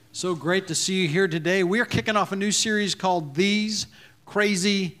So great to see you here today. We are kicking off a new series called These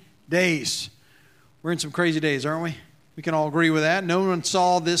Crazy Days. We're in some crazy days, aren't we? We can all agree with that. No one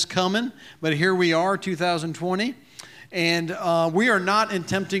saw this coming, but here we are, 2020. And we are not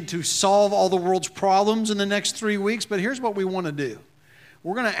attempting to solve all the world's problems in the next 3 weeks, but here's what we want to do.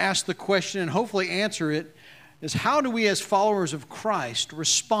 We're going to ask the question and hopefully answer it, is how do we as followers of Christ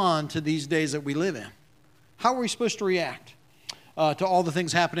respond to these days that we live in? How are we supposed to react to all the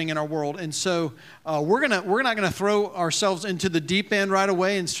things happening in our world? And so we're not going to throw ourselves into the deep end right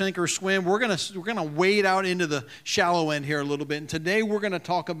away and sink or swim. We're going to wade out into the shallow end here a little bit. And today we're going to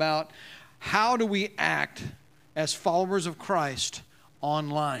talk about how do we act as followers of Christ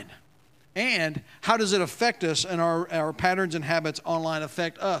online, and how does it affect us, and our patterns and habits online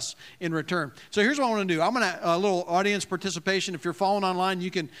affect us in return. So here's what I want to do. I'm going to a little audience participation. If you're following online, you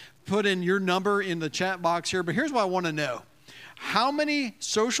can put in your number in the chat box here. But here's what I want to know. How many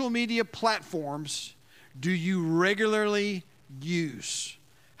social media platforms do you regularly use?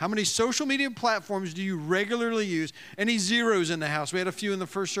 How many social media platforms do you regularly use? Any zeros in the house? We had a few in the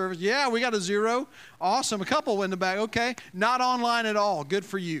first service. Yeah, we got a zero. Awesome. A couple in the back. Okay. Not online at all. Good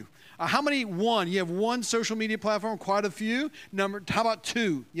for you. How many? One. You have one social media platform, quite a few. How about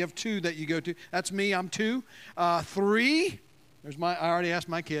two? You have two that you go to. That's me. I'm two. Three. I already asked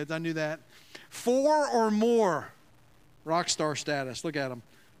my kids. I knew that. 4 or more. Rock star status. Look at them.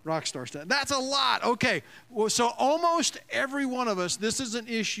 Rock star status. That's a lot. Okay. Well, so almost every one of us, this is an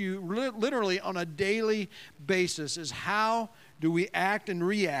issue literally on a daily basis, is how do we act and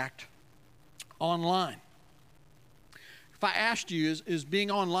react online? If I asked you, is being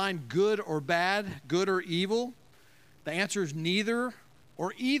online good or bad, good or evil? The answer is neither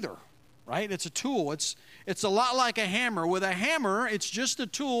or either, right? It's a tool. It's a lot like a hammer. With a hammer, it's just a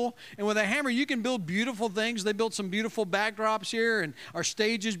tool. And with a hammer, you can build beautiful things. They built some beautiful backdrops here, and our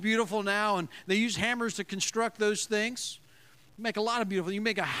stage is beautiful now. And they use hammers to construct those things. You make a lot of beautiful. You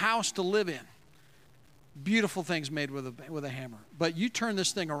make a house to live in. Beautiful things made with a hammer. But you turn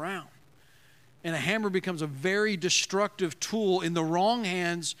this thing around, and a hammer becomes a very destructive tool in the wrong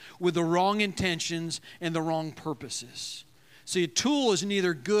hands with the wrong intentions and the wrong purposes. See, a tool is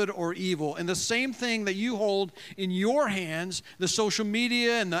neither good or evil. And the same thing that you hold in your hands, the social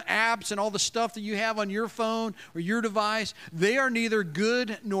media and the apps and all the stuff that you have on your phone or your device, they are neither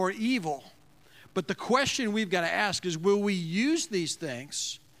good nor evil. But the question we've got to ask is, will we use these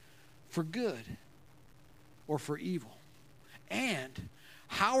things for good or for evil? And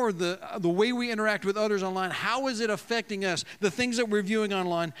how are the way we interact with others online, how is it affecting us? The things that we're viewing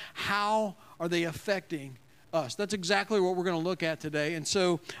online, how are they affecting us? That's exactly what we're going to look at today. And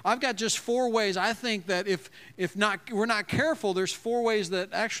so I've got just 4 ways. I think that if we're not careful, there's 4 ways that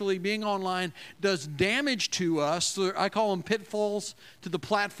actually being online does damage to us. So I call them pitfalls to the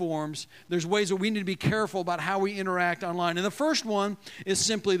platforms. There's ways that we need to be careful about how we interact online. And the first one is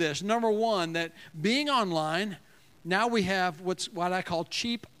simply this. Number 1, that being online, now we have what I call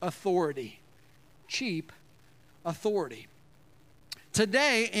cheap authority. Cheap authority.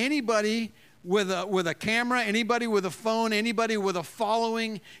 Today, anybody with a camera, anybody with a phone, anybody with a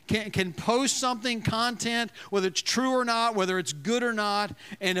following can post something, content, whether it's true or not, whether it's good or not,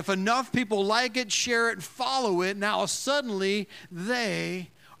 and if enough people like it, share it, follow it, now suddenly they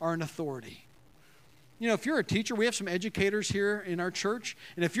are an authority. You know, if you're a teacher, we have some educators here in our church,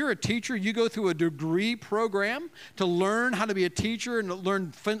 and if you're a teacher, you go through a degree program to learn how to be a teacher and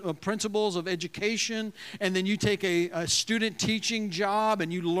learn principles of education, and then you take a student teaching job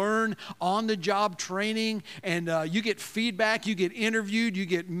and you learn on-the-job training, and you get feedback, you get interviewed, you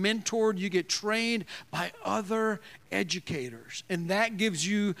get mentored, you get trained by other educators, and that gives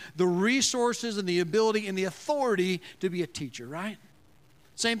you the resources and the ability and the authority to be a teacher, right?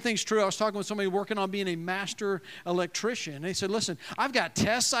 Same thing's true. I was talking with somebody working on being a master electrician. And they said, listen, I've got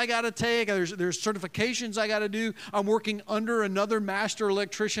tests I got to take. There's certifications I got to do. I'm working under another master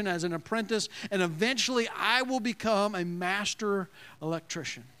electrician as an apprentice. And eventually I will become a master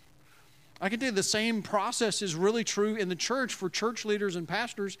electrician. I can tell you the same process is really true in the church for church leaders and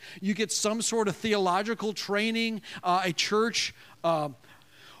pastors. You get some sort of theological training. A church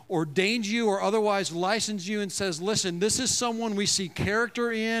ordains you or otherwise licenses you and says, listen, this is someone we see character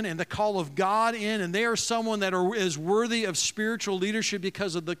in and the call of God in, and they are someone that is worthy of spiritual leadership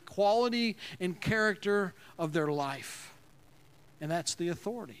because of the quality and character of their life. And that's the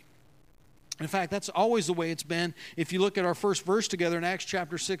authority. In fact, that's always the way it's been. If you look at our first verse together in Acts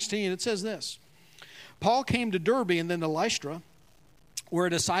chapter 16, it says this. Paul came to Derbe and then to Lystra, where a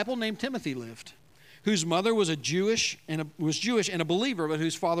disciple named Timothy lived, whose mother was Jewish and a believer, but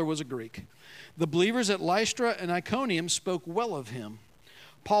whose father was a Greek. The believers at Lystra and Iconium spoke well of him.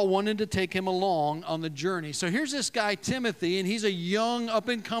 Paul wanted to take him along on the journey. So here's this guy, Timothy, and he's a young,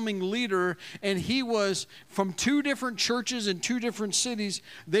 up-and-coming leader, and he was from 2 different churches in 2 different cities.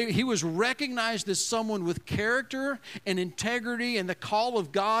 He was recognized as someone with character and integrity and the call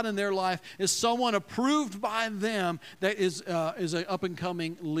of God in their life, as someone approved by them that is an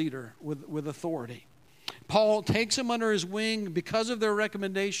up-and-coming leader with authority. Paul takes him under his wing because of their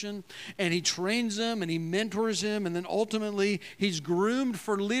recommendation, and he trains him and he mentors him, and then ultimately he's groomed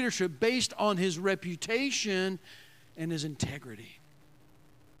for leadership based on his reputation and his integrity.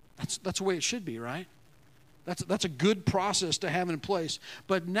 That's the way it should be, right? That's a good process to have in place.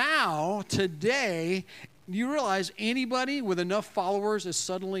 But now, today, you realize anybody with enough followers is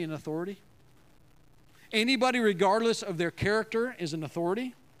suddenly an authority? Anybody, regardless of their character, is an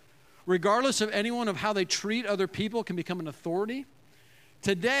authority? Regardless of anyone of how they treat other people, can become an authority.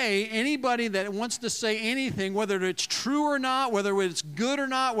 Today, anybody that wants to say anything, whether it's true or not, whether it's good or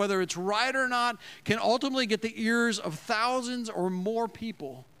not, whether it's right or not, can ultimately get the ears of thousands or more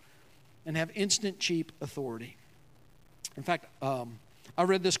people and have instant, cheap authority. In fact, I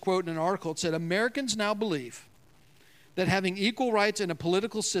read this quote in an article. It said, Americans now believe that having equal rights in a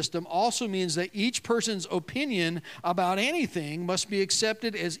political system also means that each person's opinion about anything must be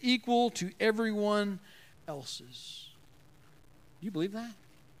accepted as equal to everyone else's. Do you believe that?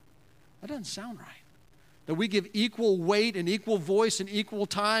 That doesn't sound right. That we give equal weight and equal voice and equal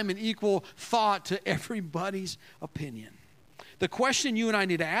time and equal thought to everybody's opinion. The question you and I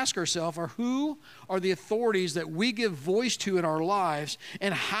need to ask ourselves are, who are the authorities that we give voice to in our lives,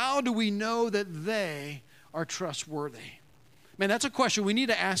 and how do we know that they are trustworthy? Man, that's a question we need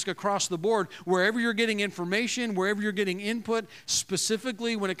to ask across the board, wherever you're getting information, wherever you're getting input,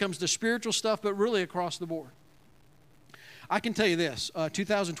 specifically when it comes to spiritual stuff, but really across the board. I can tell you this,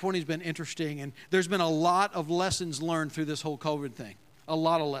 2020 has been interesting, and there's been a lot of lessons learned through this whole COVID thing. A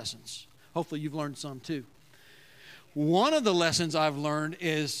lot of lessons. Hopefully you've learned some too. One of the lessons I've learned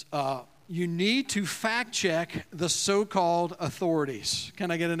is you need to fact check the so-called authorities.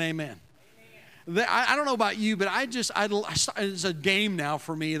 Can I get an amen? I don't know about you, but it's a game now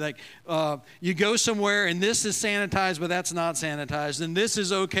for me. Like you go somewhere and this is sanitized, but that's not sanitized. And this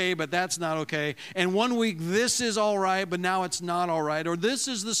is okay, but that's not okay. And one week this is all right, but now it's not all right. Or this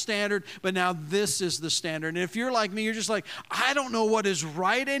is the standard, but now this is the standard. And if you're like me, you're just like, I don't know what is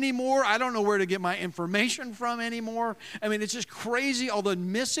right anymore. I don't know where to get my information from anymore. I mean, it's just crazy, all the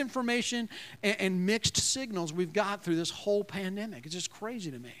misinformation and mixed signals we've got through this whole pandemic. It's just crazy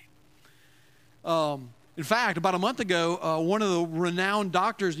to me. In fact, about a month ago, one of the renowned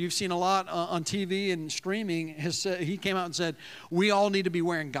doctors you've seen a lot on TV and streaming, he came out and said, we all need to be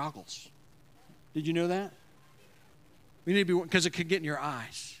wearing goggles. Did you know that? We need to be, because it could get in your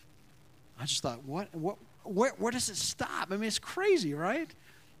eyes. I just thought, where does it stop? I mean, it's crazy, right?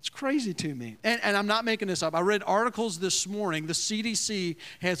 It's crazy to me. And I'm not making this up. I read articles this morning. The CDC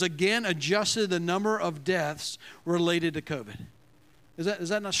has again adjusted the number of deaths related to COVID. Does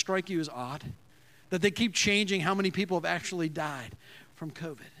that not strike you as odd? That they keep changing how many people have actually died from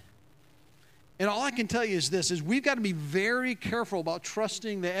COVID. And all I can tell you is this, is we've got to be very careful about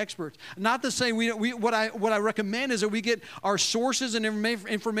trusting the experts. Not to say what I recommend is that we get our sources and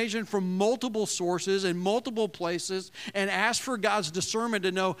information from multiple sources and multiple places and ask for God's discernment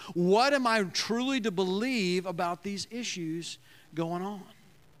to know, what am I truly to believe about these issues going on?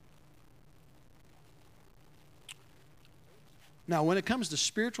 Now, when it comes to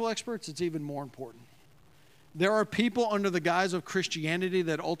spiritual experts, it's even more important. There are people under the guise of Christianity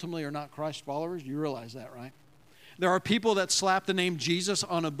that ultimately are not Christ followers. You realize that, right? There are people that slap the name Jesus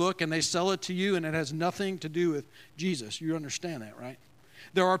on a book and they sell it to you and it has nothing to do with Jesus. You understand that, right?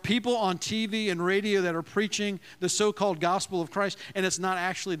 There are people on TV and radio that are preaching the so-called gospel of Christ, and it's not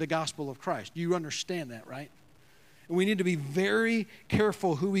actually the gospel of Christ. You understand that, right? And we need to be very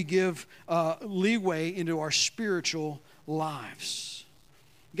careful who we give leeway into our spiritual lives.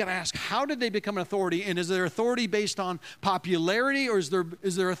 You got to ask, how did they become an authority? And is their authority based on popularity, or is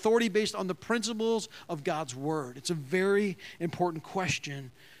their authority based on the principles of God's word? It's a very important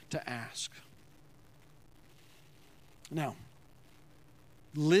question to ask. Now,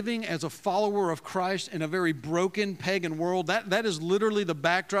 living as a follower of Christ in a very broken pagan world, that is literally the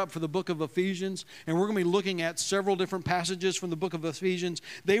backdrop for the book of Ephesians. And we're going to be looking at several different passages from the book of Ephesians.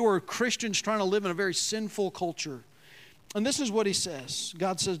 They were Christians trying to live in a very sinful culture. And this is what he says.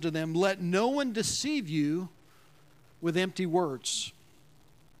 God says to them, let no one deceive you with empty words.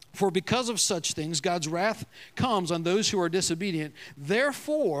 For because of such things, God's wrath comes on those who are disobedient.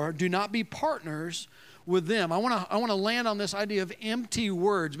 Therefore, do not be partners with them. I want to land on this idea of empty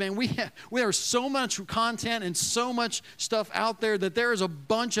words. Man, we have so much content and so much stuff out there that there is a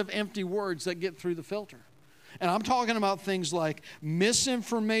bunch of empty words that get through the filter. And I'm talking about things like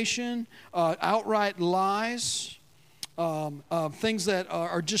misinformation, outright lies, things that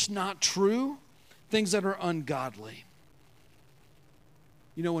are just not true, things that are ungodly.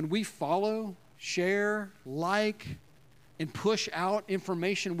 You know, when we follow, share, like, and push out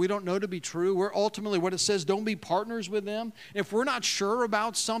information we don't know to be true, we're ultimately, what it says, don't be partners with them. If we're not sure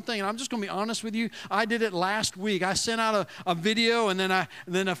about something, and I'm just going to be honest with you, I did it last week. I sent out a video, and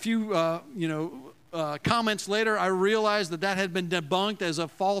then a few, comments later, I realized that had been debunked as a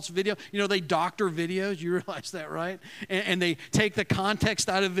false video. You know, they doctor videos. You realize that, right? And they take the context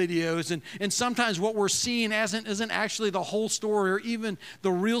out of videos. And sometimes what we're seeing isn't actually the whole story or even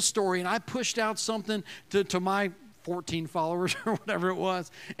the real story. And I pushed out something to my 14 followers or whatever it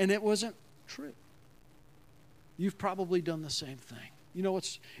was, and it wasn't true. You've probably done the same thing. You know,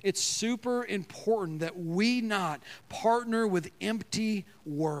 it's super important that we not partner with empty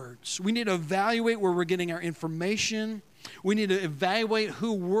words. We need to evaluate where we're getting our information. We need to evaluate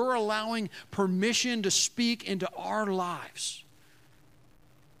who we're allowing permission to speak into our lives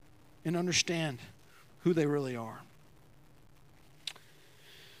and understand who they really are.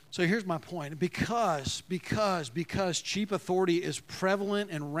 So here's my point. Because cheap authority is prevalent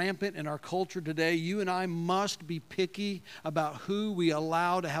and rampant in our culture today, you and I must be picky about who we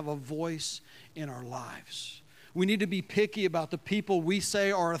allow to have a voice in our lives. We need to be picky about the people we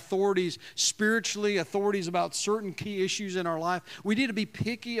say are authorities, spiritually authorities about certain key issues in our life. We need to be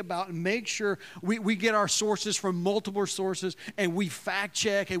picky about and make sure we get our sources from multiple sources and we fact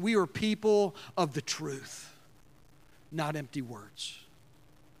check and we are people of the truth, not empty words.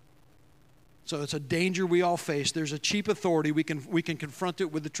 So it's a danger we all face. There's a cheap authority. We can confront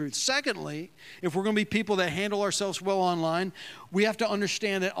it with the truth. Secondly, if we're going to be people that handle ourselves well online, we have to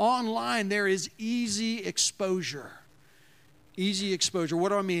understand that online there is easy exposure. Easy exposure. What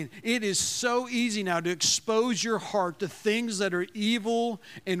do I mean? It is so easy now to expose your heart to things that are evil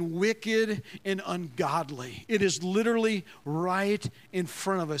and wicked and ungodly. It is literally right in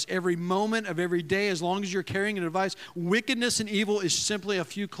front of us. Every moment of every day, as long as you're carrying a device, wickedness and evil is simply a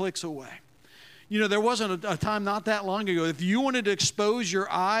few clicks away. You know, there wasn't a time not that long ago. If you wanted to expose your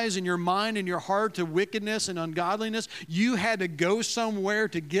eyes and your mind and your heart to wickedness and ungodliness, you had to go somewhere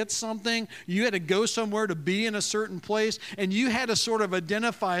to get something. You had to go somewhere to be in a certain place. And you had to sort of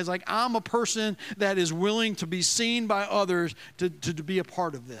identify as like, I'm a person that is willing to be seen by others to be a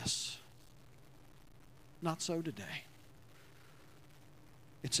part of this. Not so today.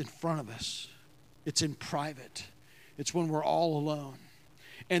 It's in front of us. It's in private. It's when we're all alone.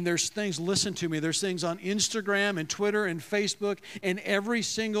 And there's things, listen to me, there's things on Instagram and Twitter and Facebook and every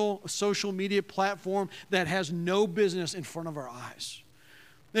single social media platform that has no business in front of our eyes.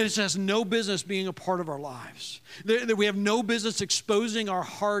 That it has no business being a part of our lives. That we have no business exposing our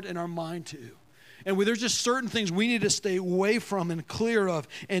heart and our mind to. And there's just certain things we need to stay away from and clear of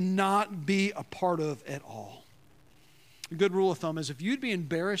and not be a part of at all. A good rule of thumb is if you'd be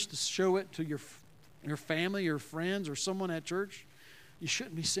embarrassed to show it to your family, your friends, or someone at church, you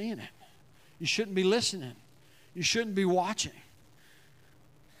shouldn't be seeing it. You shouldn't be listening. You shouldn't be watching.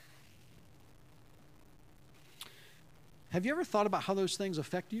 Have you ever thought about how those things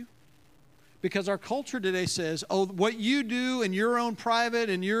affect you? Because our culture today says, oh, what you do in your own private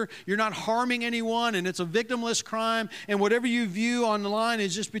and you're not harming anyone and it's a victimless crime and whatever you view online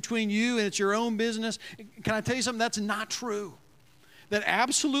is just between you and it's your own business. Can I tell you something? That's not true. That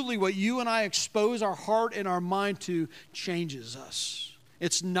absolutely what you and I expose our heart and our mind to changes us.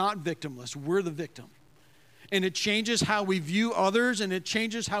 It's not victimless. We're the victim. And it changes how we view others, and it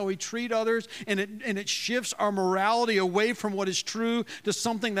changes how we treat others, and it shifts our morality away from what is true to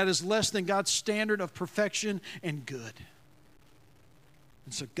something that is less than God's standard of perfection and good.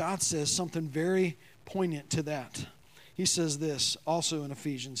 And so God says something very poignant to that. He says this also in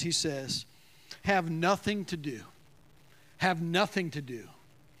Ephesians. He says, have nothing to do. Have nothing to do.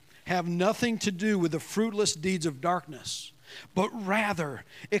 Have nothing to do with the fruitless deeds of darkness, but rather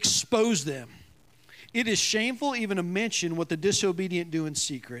expose them. It is shameful even to mention what the disobedient do in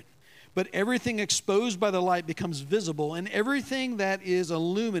secret, but everything exposed by the light becomes visible, and everything that is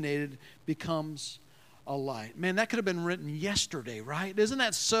illuminated becomes a light. Man, that could have been written yesterday, right? Isn't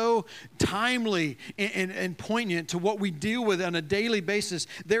that so timely and poignant to what we deal with on a daily basis?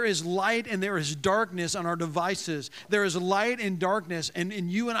 There is light and there is darkness on our devices. There is light and darkness, and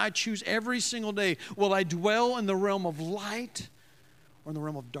you and I choose every single day, will I dwell in the realm of light or in the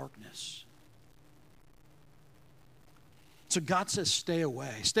realm of darkness? So God says, stay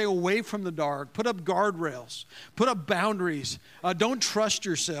away. Stay away from the dark. Put up guardrails. Put up boundaries. Don't trust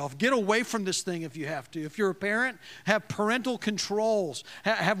yourself. Get away from this thing if you have to. If you're a parent, have parental controls.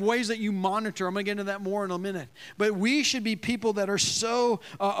 Have ways that you monitor. I'm going to get into that more in a minute. But we should be people that are so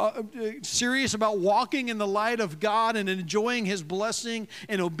serious about walking in the light of God and enjoying His blessing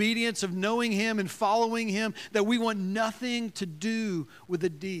and obedience of knowing Him and following Him, that we want nothing to do with the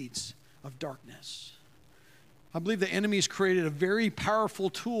deeds of darkness. I believe the enemy has created a very powerful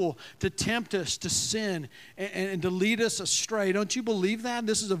tool to tempt us to sin and to lead us astray. Don't you believe that?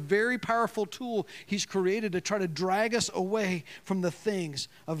 This is a very powerful tool he's created to try to drag us away from the things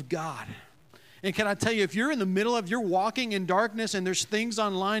of God. And can I tell you, if you're in the middle of, you're walking in darkness and there's things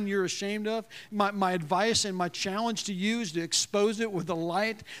online you're ashamed of, my advice and my challenge to you is to expose it with the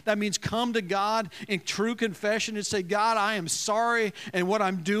light. That means come to God in true confession and say, God, I am sorry and what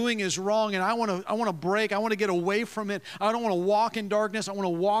I'm doing is wrong and I want to break. I want to get away from it. I don't want to walk in darkness. I want to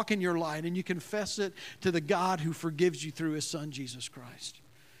walk in your light. And you confess it to the God who forgives you through His Son, Jesus Christ.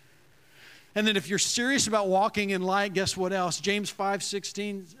 And then if you're serious about walking in light, guess what else? James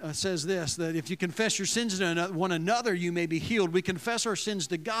 5:16 says this, that if you confess your sins to one another, you may be healed. We confess our sins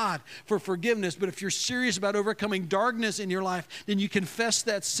to God for forgiveness. But if you're serious about overcoming darkness in your life, then you confess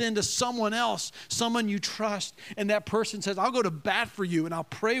that sin to someone else, someone you trust. And that person says, I'll go to bat for you and I'll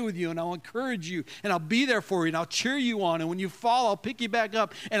pray with you and I'll encourage you and I'll be there for you and I'll cheer you on. And when you fall, I'll pick you back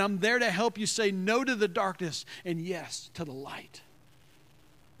up and I'm there to help you say no to the darkness and yes to the light.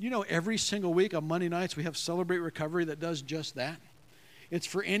 You know, every single week on Monday nights, we have Celebrate Recovery that does just that. It's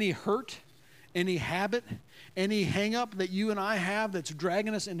for any hurt, any habit, any hang-up that you and I have that's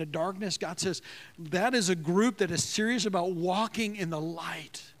dragging us into darkness. God says that is a group that is serious about walking in the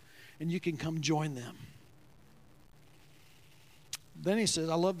light, and you can come join them. Then he says,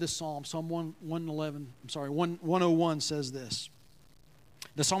 I love this psalm, Psalm 101 says this.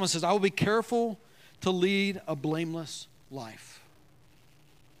 The psalmist says, I will be careful to lead a blameless life.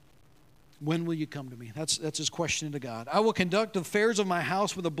 When will you come to me? That's his question to God. I will conduct the affairs of my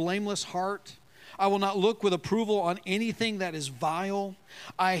house with a blameless heart. I will not look with approval on anything that is vile.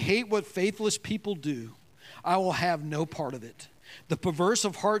 I hate what faithless people do. I will have no part of it. The perverse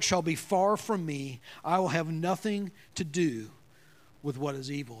of heart shall be far from me. I will have nothing to do with what is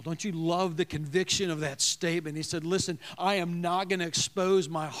evil. Don't you love the conviction of that statement? He said, listen, I am not going to expose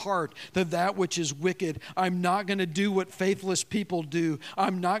my heart to that which is wicked. I'm not going to do what faithless people do.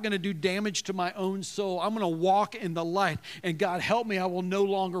 I'm not going to do damage to my own soul. I'm going to walk in the light. And God, help me, I will no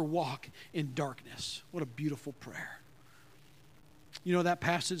longer walk in darkness. What a beautiful prayer. You know that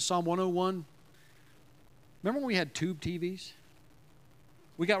passage, Psalm 101? Remember when we had tube TVs?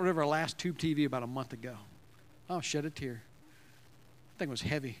 We got rid of our last tube TV about a month ago. I'll shed a tear. Thing was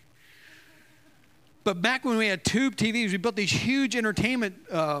heavy. But back when we had tube TVs, we built these huge entertainment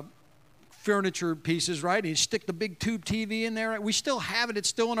furniture pieces, right? And you stick the big tube TV in there. Right? We still have it. It's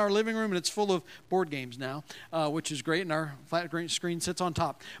still in our living room, and it's full of board games now, which is great, and our flat screen sits on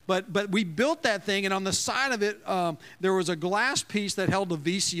top. But we built that thing, and on the side of it, there was a glass piece that held the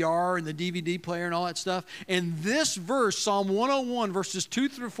VCR and the DVD player and all that stuff. And this verse, Psalm 101, verses 2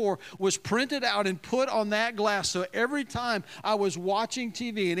 through 4, was printed out and put on that glass. So every time I was watching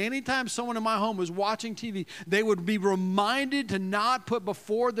TV, and anytime someone in my home was watching TV, they would be reminded to not put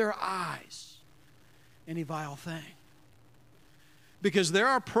before their eyes any vile thing. Because there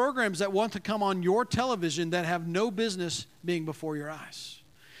are programs that want to come on your television that have no business being before your eyes.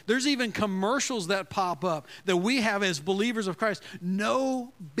 There's even commercials that pop up that we have as believers of Christ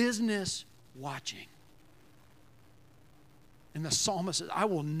no business watching. And the psalmist says, I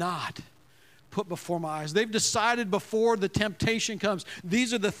will not put before my eyes. They've decided before the temptation comes,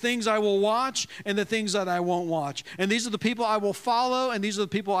 these are the things I will watch and the things that I won't watch. And these are the people I will follow and these are the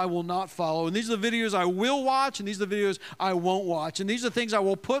people I will not follow. And these are the videos I will watch and these are the videos I won't watch. And these are the things I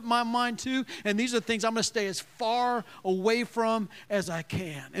will put my mind to and these are the things I'm going to stay as far away from as I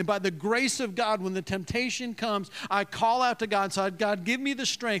can. And by the grace of God, when the temptation comes, I call out to God and say, God, give me the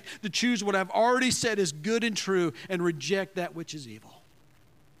strength to choose what I've already said is good and true and reject that which is evil.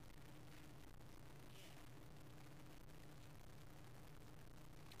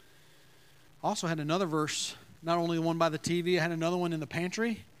 Also had another verse, not only the one by the TV, I had another one in the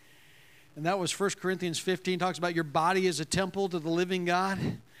pantry. And that was 1 Corinthians 15, talks about your body is a temple to the living God.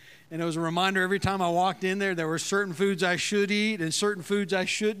 And it was a reminder every time I walked in there were certain foods I should eat and certain foods I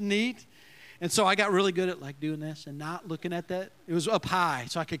shouldn't eat. And so I got really good at like doing this and not looking at that. It was up high,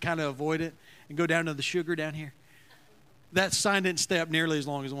 so I could kind of avoid it and go down to the sugar down here. That sign didn't stay up nearly as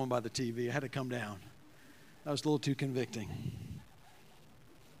long as the one by the TV. I had to come down. That was a little too convicting.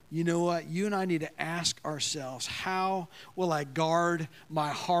 you know what? You and I need to ask ourselves, how will I guard my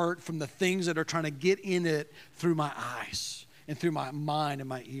heart from the things that are trying to get in it through my eyes and through my mind and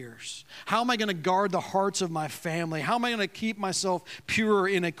my ears? How am I going to guard the hearts of my family? How am I going to keep myself pure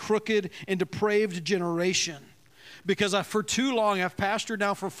in a crooked and depraved generation? Because for too long, I've pastored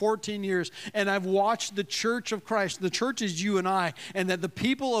now for 14 years, and I've watched the church of Christ, the church is you and I, and that the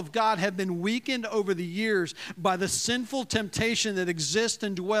people of God have been weakened over the years by the sinful temptation that exists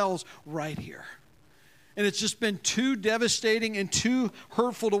and dwells right here. And it's just been too devastating and too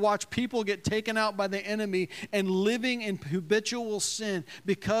hurtful to watch people get taken out by the enemy and living in habitual sin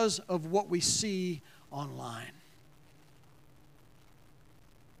because of what we see online.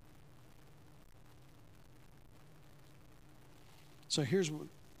 So here's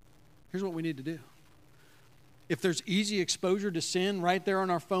what we need to do. If there's easy exposure to sin right there on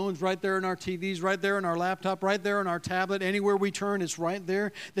our phones, right there on our TVs, right there on our laptop, right there on our tablet, anywhere we turn, it's right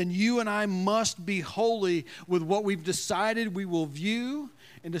there, then you and I must be holy with what we've decided we will view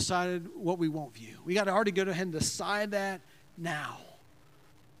and decided what we won't view. We got to already go ahead and decide that now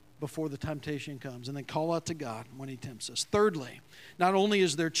before the temptation comes, and then call out to God when he tempts us. Thirdly, not only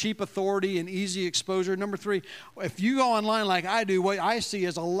is there cheap authority and easy exposure, number three, if you go online like I do, what I see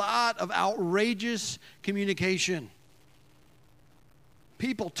is a lot of outrageous communication.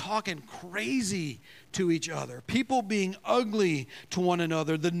 People talking crazy to each other. People being ugly to one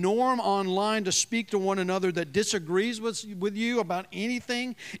another. The norm online to speak to one another that disagrees with you about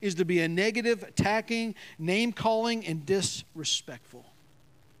anything is to be a negative, attacking, name-calling, and disrespectful.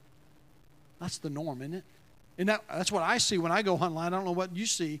 That's the norm, isn't it? And that's what I see when I go online. I don't know what you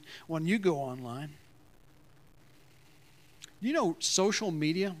see when you go online. You know, social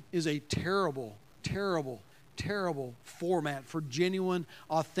media is a terrible, terrible, terrible format for genuine,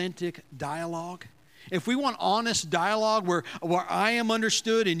 authentic dialogue. If we want honest dialogue where I am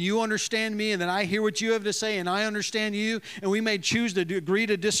understood and you understand me, and then I hear what you have to say and I understand you, and we may choose to agree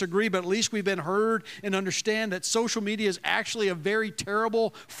to disagree, but at least we've been heard and understand that social media is actually a very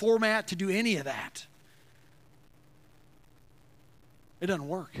terrible format to do any of that. It doesn't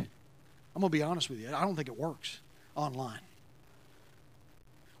work. I'm going to be honest with you. I don't think it works online.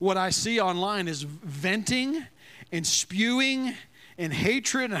 What I see online is venting and spewing and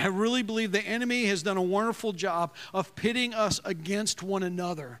hatred, and I really believe the enemy has done a wonderful job of pitting us against one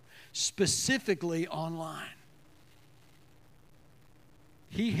another, specifically online.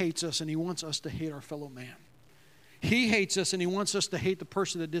 He hates us, and he wants us to hate our fellow man. He hates us, and he wants us to hate the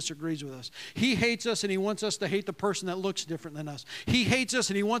person that disagrees with us. He hates us, and he wants us to hate the person that looks different than us. He hates us,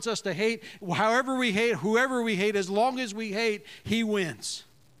 and he wants us to hate however we hate, whoever we hate. As long as we hate, he wins.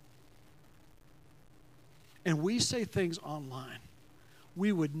 And we say things online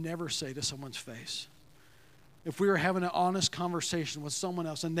we would never say to someone's face. If we were having an honest conversation with someone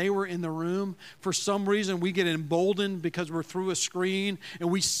else and they were in the room, for some reason we get emboldened because we're through a screen and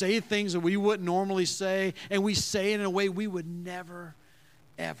we say things that we wouldn't normally say, and we say it in a way we would never,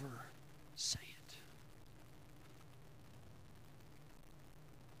 ever say it.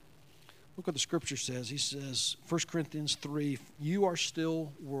 Look what the scripture says. He says, 1 Corinthians 3, you are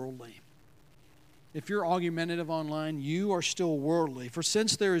still worldly. If you're argumentative online, you are still worldly. For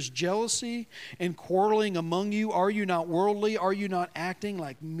since there is jealousy and quarreling among you, are you not worldly? Are you not acting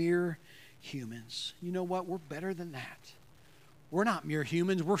like mere humans? You know what? We're better than that. We're not mere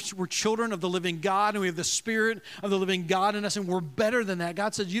humans. We're children of the living God, and we have the Spirit of the living God in us, and we're better than that.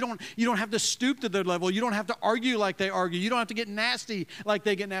 God says you don't have to stoop to their level. You don't have to argue like they argue. You don't have to get nasty like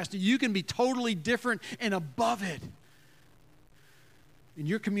they get nasty. You can be totally different and above it. And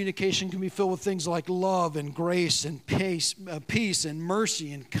your communication can be filled with things like love and grace and peace and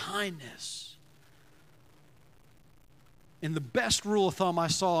mercy and kindness. And the best rule of thumb I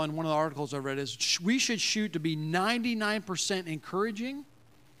saw in one of the articles I read is we should shoot to be 99% encouraging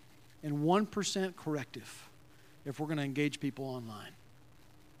and 1% corrective if we're going to engage people online.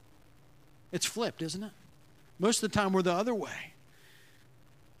 It's flipped, isn't it? Most of the time we're the other way.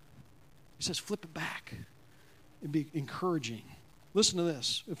 He says flip it back and be encouraging. Listen to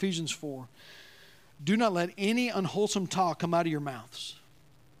this, Ephesians 4. Do not let any unwholesome talk come out of your mouths,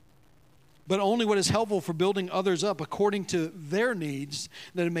 but only what is helpful for building others up according to their needs,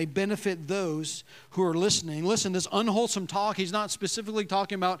 that it may benefit those who are listening. Listen, this unwholesome talk, he's not specifically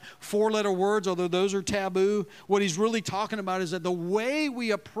talking about four-letter words, although those are taboo. What he's really talking about is that the way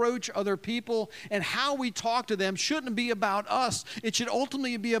we approach other people and how we talk to them shouldn't be about us. It should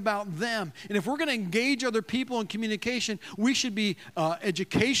ultimately be about them. And if we're going to engage other people in communication, we should be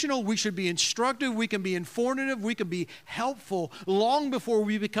educational, we should be instructive, we can be informative, we can be helpful long before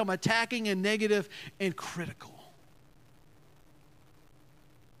we become attacking and negative and critical.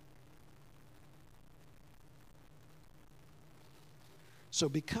 So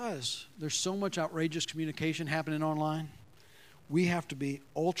because there's so much outrageous communication happening online, we have to be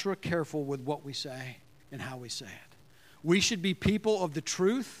ultra careful with what we say and how we say it. We should be people of the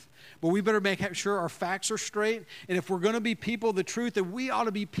truth, but we better make sure our facts are straight. And if we're going to be people of the truth, then we ought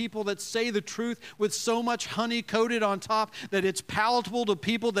to be people that say the truth with so much honey coated on top that it's palatable to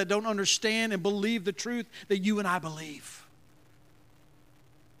people that don't understand and believe the truth that you and I believe.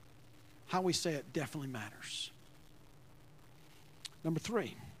 How we say it definitely matters. Number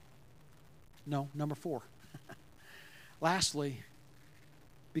 4. Lastly,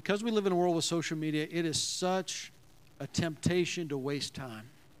 because we live in a world with social media, it is such a temptation to waste time.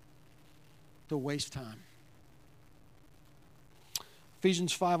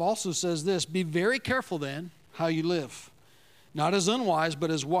 Ephesians 5 also says this, be very careful then how you live, not as unwise, but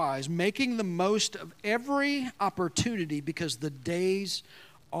as wise, making the most of every opportunity because the days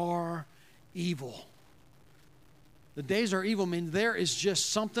are evil. The days are evil. I mean, there is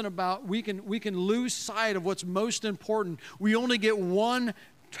just something about, we can lose sight of what's most important. We only get one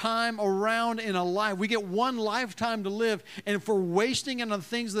time around in a life. We get one lifetime to live. And if we're wasting it on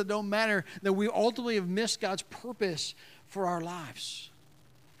things that don't matter, then we ultimately have missed God's purpose for our lives.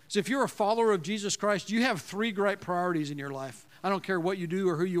 So if you're a follower of Jesus Christ, you have 3 great priorities in your life. I don't care what you do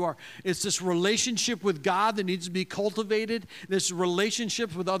or who you are. It's this relationship with God that needs to be cultivated. This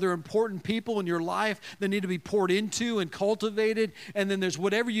relationships with other important people in your life that need to be poured into and cultivated. And then there's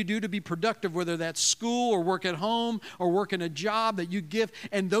whatever you do to be productive, whether that's school or work at home or work in a job that you give.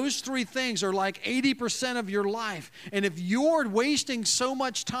 And those 3 things are like 80% of your life. And if you're wasting so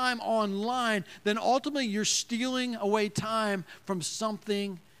much time online, then ultimately you're stealing away time from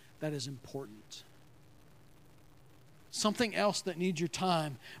something that is important. Something else that needs your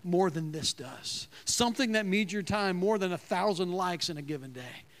time more than this does. Something that needs your time more than 1,000 likes in a given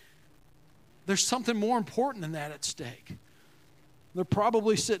day. There's something more important than that at stake. They're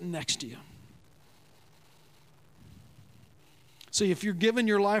probably sitting next to you. See, if you're giving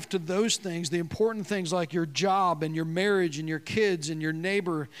your life to those things, the important things like your job and your marriage and your kids and your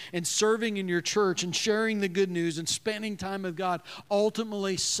neighbor and serving in your church and sharing the good news and spending time with God,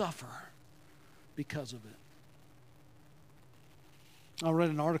 ultimately suffer because of it. I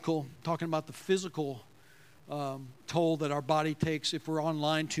read an article talking about the physical toll that our body takes if we're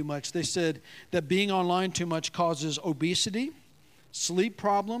online too much. They said that being online too much causes obesity, sleep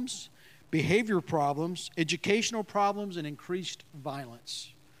problems, behavior problems, educational problems, and increased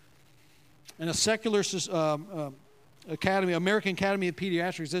violence. And a secular academy, American Academy of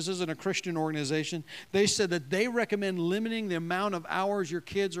Pediatrics, this isn't a Christian organization, they said that they recommend limiting the amount of hours your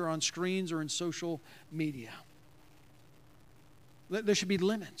kids are on screens or in social media. There should be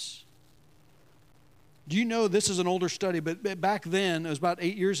limits. Do you know, this is an older study, but back then, it was about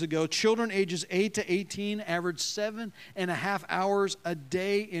 8 years ago, children ages 8 to 18 averaged 7.5 hours a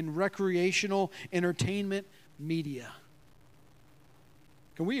day in recreational entertainment media.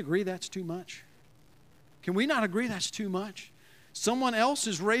 Can we agree that's too much? Can we not agree that's too much? Someone else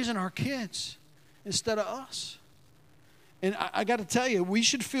is raising our kids instead of us. And I got to tell you, we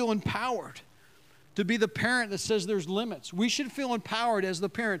should feel empowered to be the parent that says there's limits. We should feel empowered as the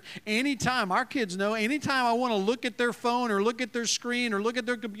parent. Anytime, our kids know, anytime I want to look at their phone or look at their screen or look at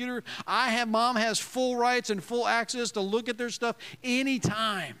their computer, mom has full rights and full access to look at their stuff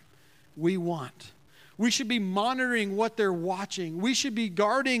anytime we want. We should be monitoring what they're watching. We should be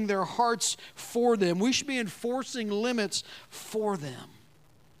guarding their hearts for them. We should be enforcing limits for them.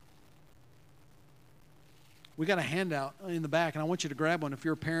 We got a handout in the back, and I want you to grab one if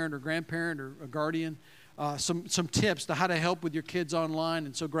you're a parent or grandparent or a guardian. Some tips to how to help with your kids online,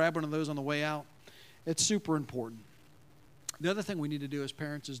 and so grab one of those on the way out. It's super important. The other thing we need to do as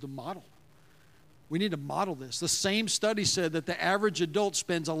parents is to model. We need to model this. The same study said that the average adult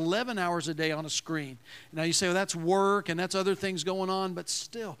spends 11 hours a day on a screen. Now you say, well, that's work and that's other things going on, but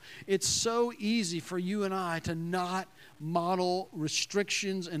still, it's so easy for you and I to not model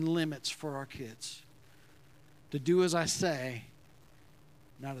restrictions and limits for our kids. To do as I say,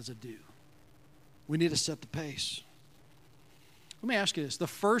 not as I do. We need to set the pace. Let me ask you this.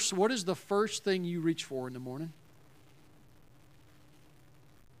 What is the first thing you reach for in the morning?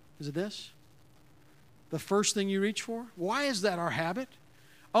 Is it this? The first thing you reach for? Why is that our habit?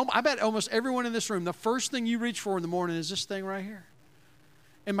 I bet almost everyone in this room, the first thing you reach for in the morning is this thing right here.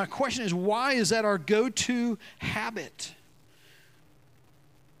 And my question is, why is that our go-to habit?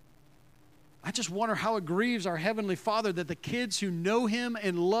 I just wonder how it grieves our Heavenly Father that the kids who know Him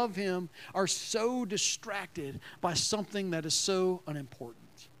and love Him are so distracted by something that is so unimportant.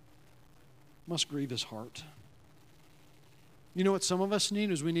 It must grieve His heart. You know what some of us need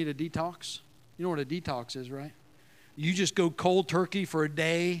is we need a detox. You know what a detox is, right? You just go cold turkey for a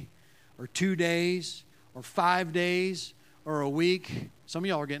day or 2 days or 5 days or a week. Some of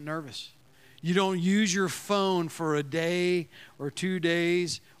y'all are getting nervous. You don't use your phone for a day or 2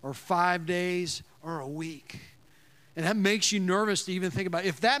 days or 5 days or a week. And that makes you nervous to even think about it.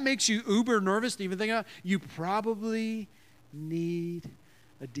 If that makes you uber nervous to even think about it, you probably need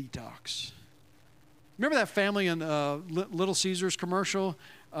a detox. Remember that family in Little Caesars commercial?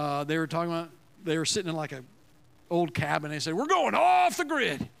 They were talking about, they were sitting in like a old cabin. They said, we're going off the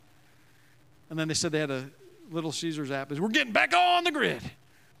grid. And then they said they had a Little Caesars app. We're getting back on the grid.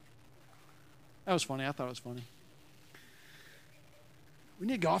 That was funny. I thought it was funny. We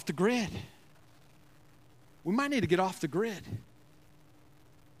need to go off the grid. We might need to get off the grid.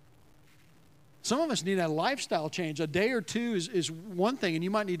 Some of us need a lifestyle change. A day or two is one thing, and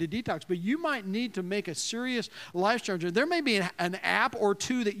you might need a detox, but you might need to make a serious lifestyle change. There may be an app or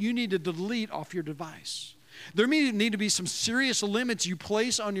two that you need to delete off your device. There may need to be some serious limits you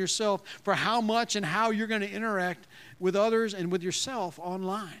place on yourself for how much and how you're going to interact with others and with yourself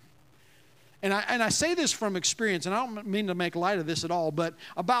online. And I say this from experience, and I don't mean to make light of this at all, but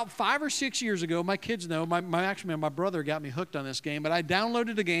about 5 or 6 years ago, my kids know, my brother got me hooked on this game, but I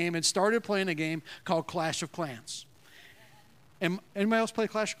downloaded a game and started playing a game called Clash of Clans. And anybody else play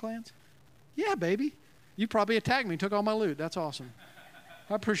Clash of Clans? Yeah, baby. You probably attacked me and took all my loot. That's awesome.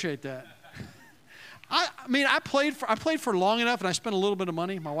 I appreciate that. I played for long enough, and I spent a little bit of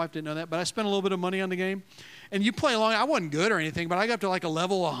money. My wife didn't know that, but I spent a little bit of money on the game. And you play along. I wasn't good or anything, but I got up to like a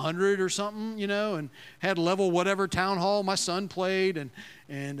level 100 or something, and had level whatever town hall. My son played,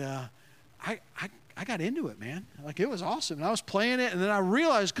 and I got into it, man. Like, it was awesome. And I was playing it, and then I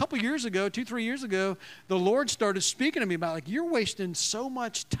realized a couple years ago, 2-3 years ago, the Lord started speaking to me about, like, you're wasting so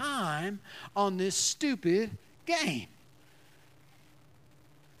much time on this stupid game.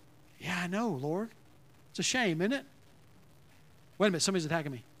 Yeah, I know, Lord. It's a shame, isn't it? Wait a minute, somebody's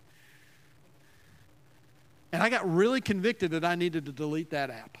attacking me. And I got really convicted that I needed to delete that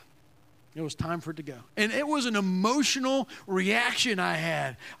app. It was time for it to go. And it was an emotional reaction I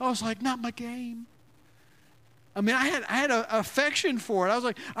had. I was like, not my game. I mean, I had an affection for it. I was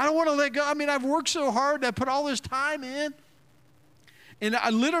like, I don't want to let go. I mean, I've worked so hard. I put all this time in. And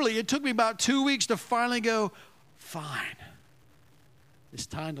it took me about 2 weeks to finally go, fine. It's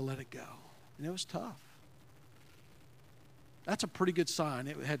time to let it go. And it was tough. That's a pretty good sign.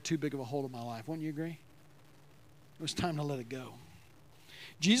 It had too big of a hold of my life. Wouldn't you agree? It was time to let it go.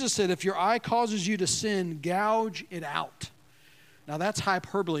 Jesus said, if your eye causes you to sin, gouge it out. Now that's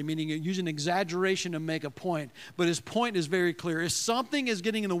hyperbole, meaning you use an exaggeration to make a point. But his point is very clear. If something is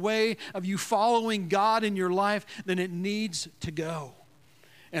getting in the way of you following God in your life, then it needs to go.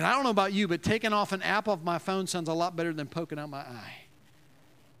 And I don't know about you, but taking off an app off my phone sounds a lot better than poking out my eye.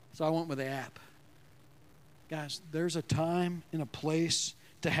 So I went with the app. Guys, there's a time and a place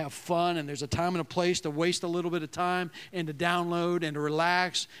to have fun, and there's a time and a place to waste a little bit of time and to download and to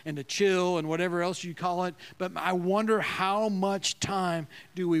relax and to chill and whatever else you call it. But I wonder how much time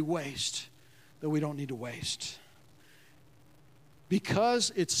do we waste that we don't need to waste?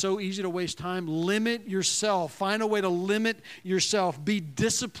 Because it's so easy to waste time, limit yourself. Find a way to limit yourself. Be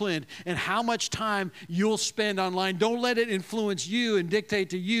disciplined in how much time you'll spend online. Don't let it influence you and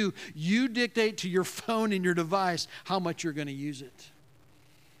dictate to you. You dictate to your phone and your device how much you're going to use it.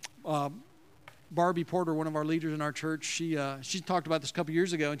 Barbie Porter, one of our leaders in our church, she talked about this a couple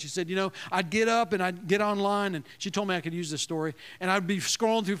years ago, and she said, I'd get up and I'd get online, and she told me I could use this story, and I'd be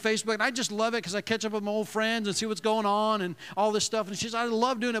scrolling through Facebook, and I just love it because I catch up with my old friends and see what's going on and all this stuff, and she said, I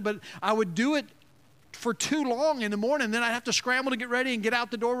love doing it, but I would do it for too long in the morning. Then I'd have to scramble to get ready and get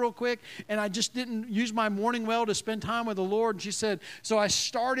out the door real quick, and I just didn't use my morning well to spend time with the Lord. And she said, so I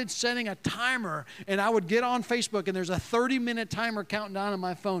started setting a timer, and I would get on Facebook, and there's a 30-minute timer counting down on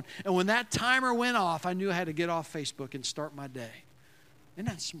my phone. And when that timer went off, I knew I had to get off Facebook and start my day. Isn't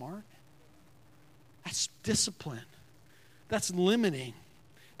that smart? That's discipline. That's limiting.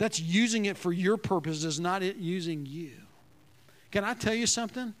 That's using it for your purposes, not it using you. Can I tell you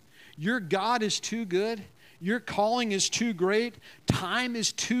something? Your God is too good. Your calling is too great. Time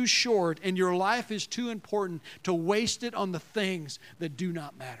is too short. And your life is too important to waste it on the things that do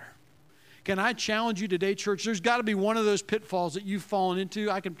not matter. Can I challenge you today, church? There's got to be one of those pitfalls that you've fallen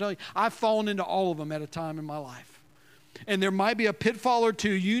into. I can tell you, I've fallen into all of them at a time in my life. And there might be a pitfall or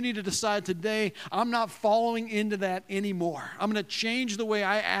two. You need to decide today, I'm not following into that anymore. I'm going to change the way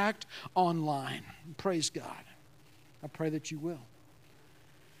I act online. Praise God. I pray that you will.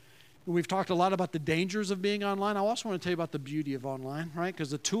 We've talked a lot about the dangers of being online. I also want to tell you about the beauty of online, right?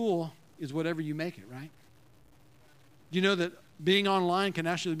 Because the tool is whatever you make it, right? Do you know that being online can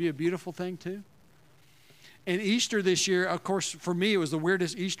actually be a beautiful thing too? And Easter this year, of course, for me, it was the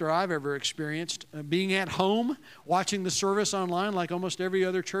weirdest Easter I've ever experienced. Being at home, watching the service online like almost every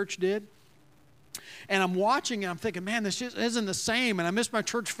other church did. And I'm watching and I'm thinking, man, this just isn't the same. And I miss my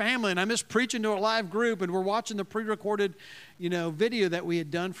church family and I miss preaching to a live group. And we're watching the pre-recorded, video that we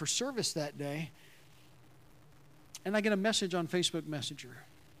had done for service that day. And I get a message on Facebook Messenger.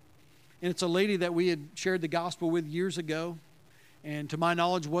 And it's a lady that we had shared the gospel with years ago. And to my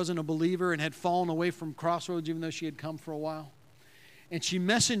knowledge wasn't a believer and had fallen away from Crossroads even though she had come for a while. And she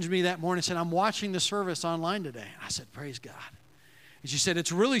messaged me that morning and said, I'm watching the service online today. And I said, praise God. And she said,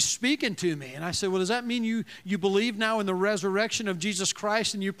 it's really speaking to me. And I said, well, does that mean you believe now in the resurrection of Jesus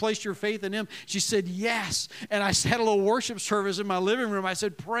Christ and you placed your faith in him? She said, yes. And I had a little worship service in my living room. I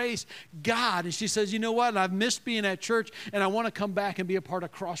said, praise God. And she says, you know what? I've missed being at church and I want to come back and be a part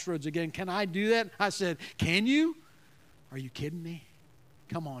of Crossroads again. Can I do that? I said, can you? Are you kidding me?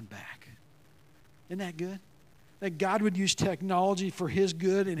 Come on back. Isn't that good? That God would use technology for his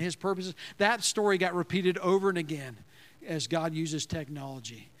good and his purposes. That story got repeated over and again as God uses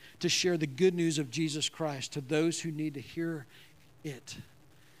technology to share the good news of Jesus Christ to those who need to hear it.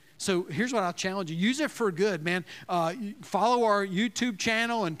 So here's what I'll challenge you. Use it for good, man. Follow our YouTube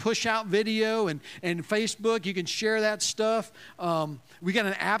channel and push out video and Facebook. You can share that stuff. We got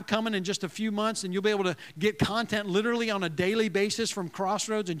an app coming in just a few months, and you'll be able to get content literally on a daily basis from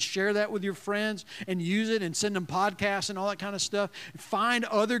Crossroads and share that with your friends and use it and send them podcasts and all that kind of stuff. Find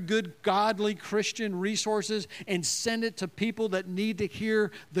other good, godly Christian resources and send it to people that need to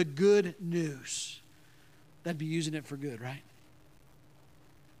hear the good news. That'd be using it for good, right?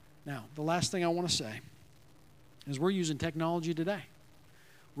 Now, the last thing I want to say is we're using technology today.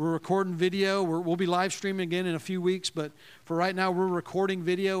 We're recording video. We'll be live streaming again in a few weeks, but for right now, we're recording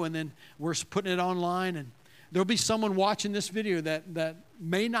video and then we're putting it online. And there'll be someone watching this video that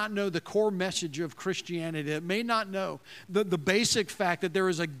may not know the core message of Christianity, that may not know the basic fact that there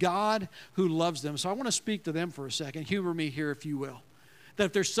is a God who loves them. So I want to speak to them for a second. Humor me here, if you will. That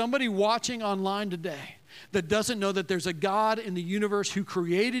if there's somebody watching online today that doesn't know that there's a God in the universe who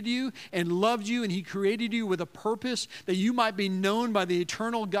created you and loved you, and he created you with a purpose that you might be known by the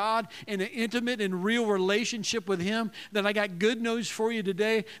eternal God in an intimate and real relationship with him, then I got good news for you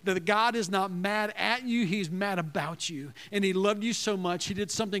today, that God is not mad at you, he's mad about you. And he loved you so much, he did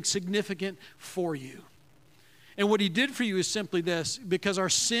something significant for you. And what he did for you is simply this: because our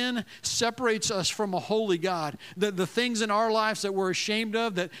sin separates us from a holy God. The things in our lives that we're ashamed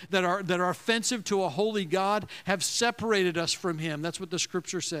of, that are offensive to a holy God, have separated us from him. That's what the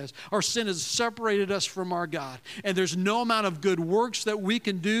scripture says. Our sin has separated us from our God. And there's no amount of good works that we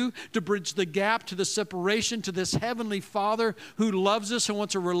can do to bridge the gap to the separation to this heavenly Father who loves us and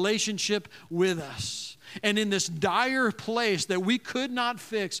wants a relationship with us. And in this dire place that we could not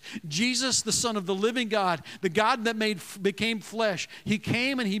fix, Jesus, the Son of the living God, the God that became flesh, he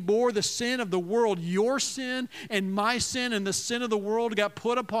came and he bore the sin of the world. Your sin and my sin and the sin of the world got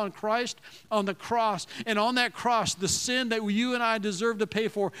put upon Christ on the cross. And on that cross, the sin that you and I deserve to pay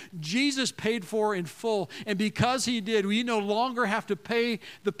for, Jesus paid for in full. And because he did, we no longer have to pay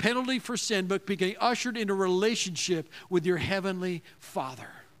the penalty for sin, but became ushered into a relationship with your heavenly Father.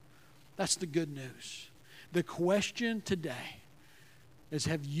 That's the good news. The question today is,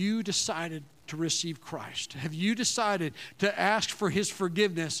 have you decided to receive Christ? Have you decided to ask for his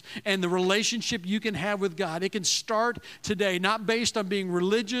forgiveness and the relationship you can have with God? It can start today, not based on being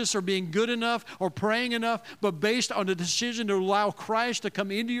religious or being good enough or praying enough, but based on a decision to allow Christ to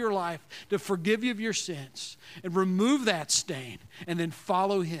come into your life, to forgive you of your sins and remove that stain, and then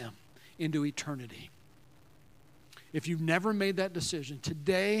follow him into eternity. If you've never made that decision,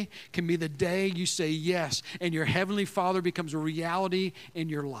 today can be the day you say yes, and your heavenly Father becomes a reality in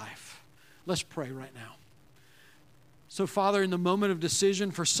your life. Let's pray right now. So, Father, in the moment of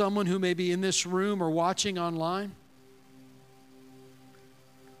decision for someone who may be in this room or watching online,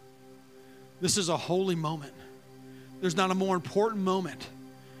 this is a holy moment. There's not a more important moment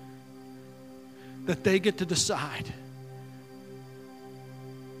that they get to decide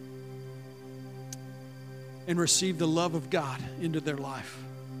and receive the love of God into their life.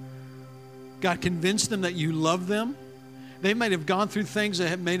 God, convince them that you love them. They might have gone through things that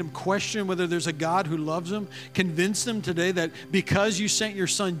have made them question whether there's a God who loves them. Convince them today that because you sent your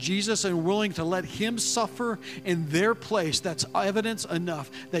son Jesus and are willing to let him suffer in their place, that's evidence enough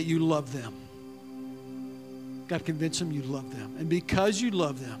that you love them. God, convince them you love them. And because you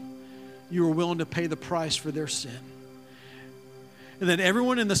love them, you are willing to pay the price for their sin. and that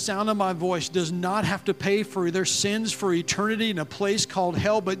everyone in the sound of my voice does not have to pay for their sins for eternity in a place called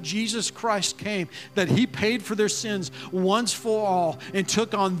hell, but Jesus Christ came, that he paid for their sins once for all and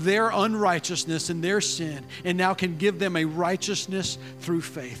took on their unrighteousness and their sin, and now can give them a righteousness through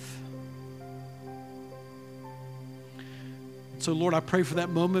faith. So, Lord, I pray for that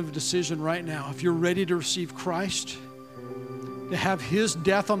moment of decision right now. If you're ready to receive Christ, to have his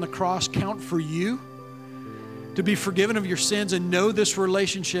death on the cross count for you, to be forgiven of your sins and know this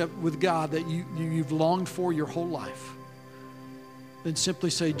relationship with God that you've longed for your whole life, then simply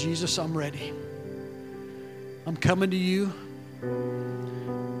say, Jesus, I'm ready. I'm coming to you,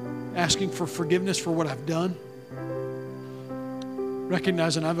 asking for forgiveness for what I've done,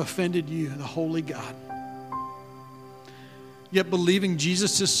 recognizing I've offended you, the holy God, yet believing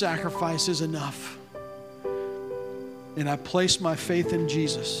Jesus' sacrifice is enough. And I place my faith in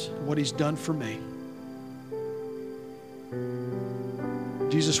Jesus, what he's done for me.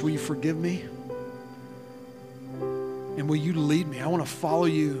 Jesus, will you forgive me? And will you lead me? I want to follow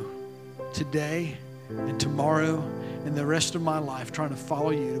you today and tomorrow and the rest of my life, trying to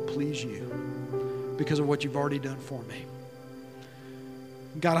follow you to please you because of what you've already done for me.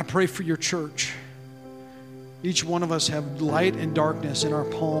 God, I pray for your church. Each one of us have light and darkness in our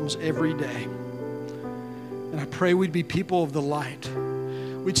palms every day. And I pray we'd be people of the light.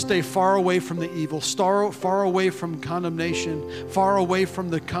 We'd stay far away from the evil, far away from condemnation, far away from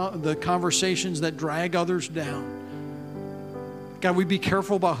the conversations that drag others down. God, we'd be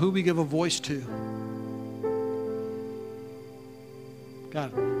careful about who we give a voice to.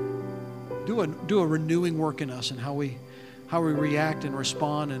 God, do a renewing work in us and how we react and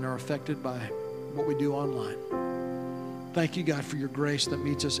respond and are affected by what we do online. Thank you, God, for your grace that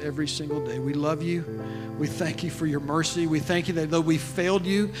meets us every single day. We love you. We thank you for your mercy. We thank you that though we failed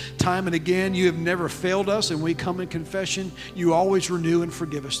you time and again, you have never failed us, and we come in confession. You always renew and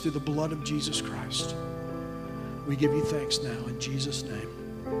forgive us through the blood of Jesus Christ. We give you thanks now in Jesus' name.